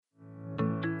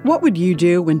What would you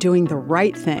do when doing the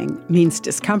right thing means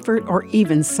discomfort or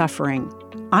even suffering?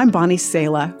 I'm Bonnie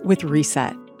Sala with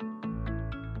Reset.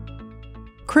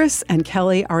 Chris and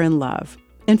Kelly are in love.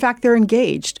 In fact, they're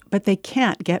engaged, but they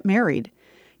can't get married.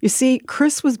 You see,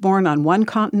 Chris was born on one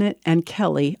continent and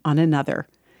Kelly on another.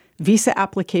 Visa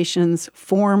applications,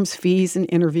 forms, fees, and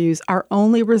interviews are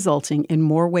only resulting in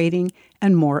more waiting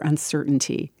and more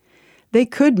uncertainty. They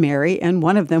could marry and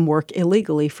one of them work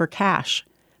illegally for cash.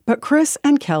 But Chris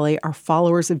and Kelly are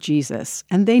followers of Jesus,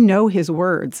 and they know his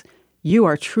words. You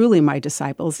are truly my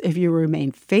disciples if you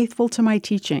remain faithful to my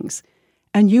teachings,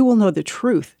 and you will know the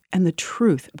truth, and the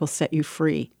truth will set you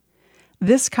free.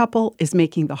 This couple is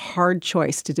making the hard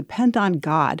choice to depend on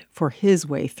God for his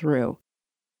way through.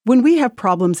 When we have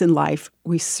problems in life,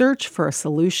 we search for a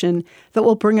solution that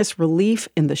will bring us relief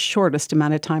in the shortest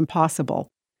amount of time possible.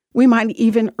 We might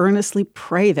even earnestly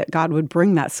pray that God would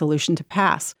bring that solution to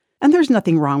pass. And there's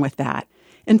nothing wrong with that.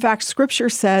 In fact, Scripture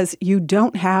says you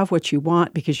don't have what you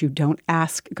want because you don't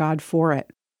ask God for it.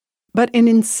 But in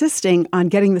insisting on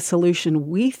getting the solution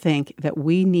we think that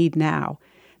we need now,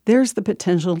 there's the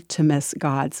potential to miss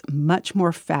God's much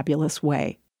more fabulous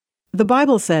way. The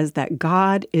Bible says that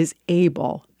God is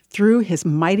able, through his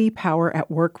mighty power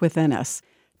at work within us,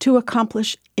 to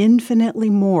accomplish infinitely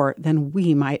more than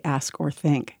we might ask or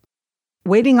think.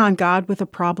 Waiting on God with a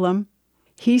problem?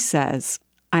 He says,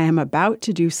 I am about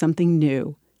to do something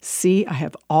new. See, I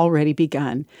have already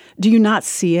begun. Do you not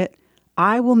see it?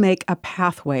 I will make a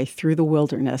pathway through the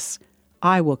wilderness.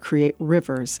 I will create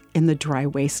rivers in the dry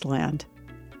wasteland.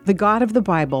 The God of the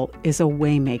Bible is a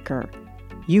waymaker.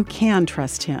 You can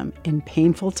trust him in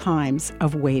painful times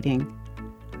of waiting.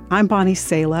 I'm Bonnie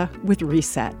Sala with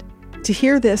Reset. To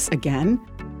hear this again,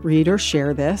 read or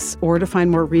share this, or to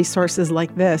find more resources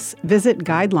like this, visit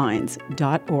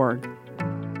guidelines.org.